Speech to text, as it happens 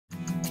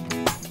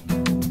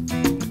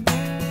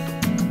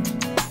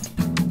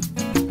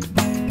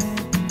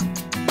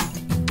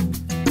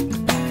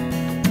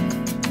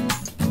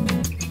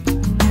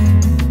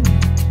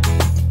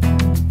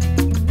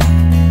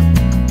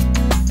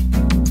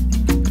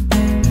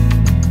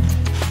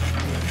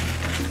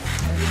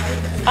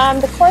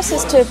The course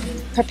is to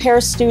prepare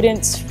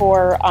students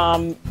for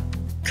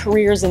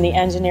careers in the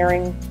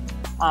engineering,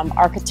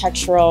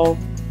 architectural,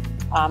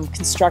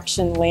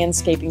 construction,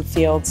 landscaping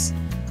fields.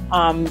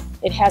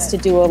 It has to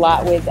do a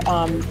lot with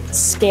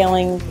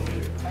scaling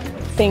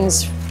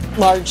things,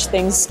 large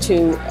things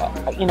to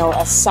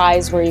a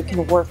size where you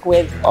can work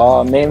with.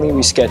 Mainly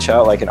we sketch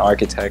out like an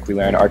architect. We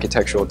learn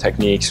architectural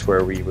techniques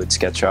where we would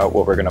sketch out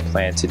what we're going to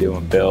plan to do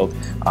and build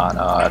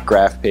on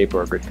graph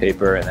paper or grid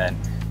paper, and then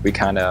we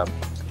kind of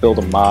build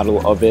a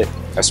model of it,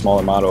 a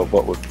smaller model of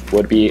what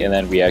would be, and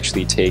then we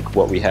actually take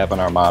what we have on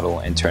our model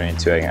and turn it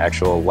into an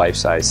actual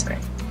life-size thing.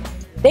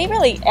 They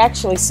really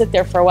actually sit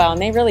there for a while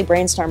and they really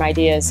brainstorm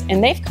ideas,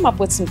 and they've come up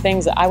with some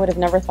things that I would have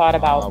never thought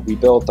about. We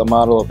built a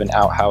model of an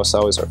outhouse.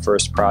 That was our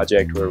first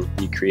project where we'd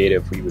be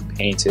creative. We would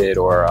paint it,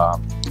 or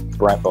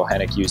Brent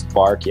Bohennick used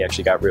bark. He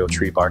actually got real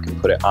tree bark and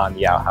put it on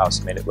the outhouse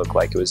and made it look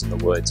like it was in the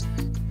woods.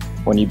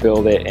 When you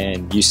build it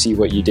and you see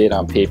what you did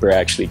on paper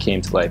actually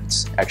came to life,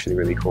 it's actually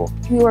really cool.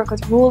 You work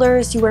with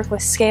rulers, you work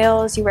with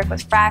scales, you work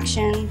with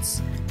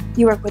fractions,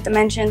 you work with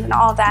dimensions and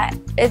all that.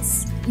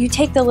 You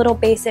take the little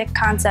basic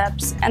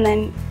concepts and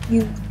then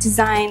you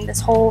design this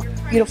whole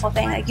beautiful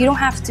thing. Like, you don't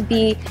have to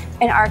be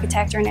an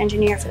architect or an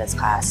engineer for this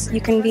class.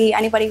 You can be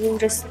anybody who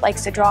just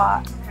likes to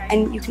draw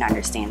and you can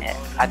understand it.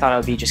 I thought it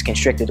would be just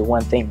constricted to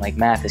one thing, like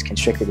math is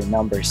constricted to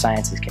numbers,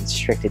 science is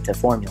constricted to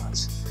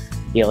formulas,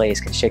 ELA is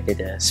constricted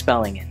to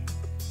spelling and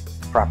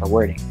proper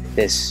wording.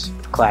 This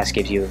class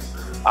gives you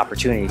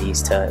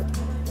opportunities to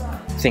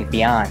think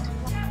beyond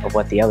of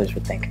what the others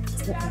would think.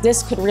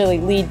 This could really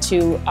lead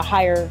to a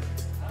higher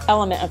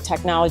element of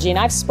technology, and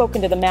I've spoken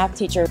to the math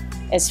teacher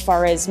as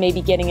far as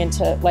maybe getting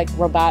into like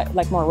more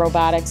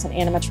robotics and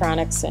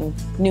animatronics and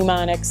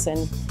mnemonics,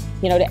 and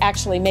to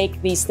actually make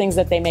these things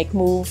that they make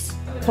move,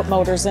 put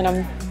motors in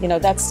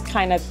them. That's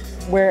kind of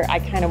where I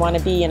kind of want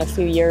to be in a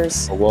few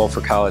years. Well,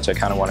 for college I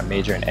kind of want to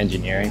major in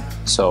engineering,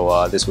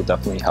 so this will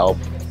definitely help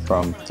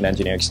from an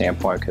engineering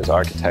standpoint, because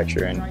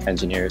architecture and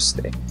engineers,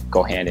 they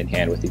go hand in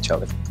hand with each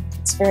other.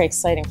 It's very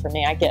exciting for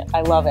me.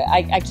 I love it.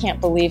 I can't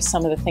believe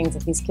some of the things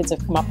that these kids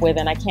have come up with,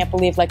 and I can't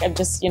believe I'm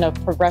just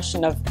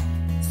progression of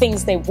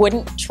things they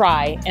wouldn't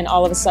try, and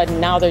all of a sudden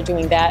now they're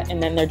doing that,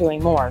 and then they're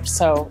doing more.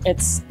 So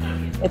it's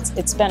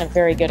been a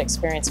very good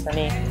experience for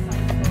me.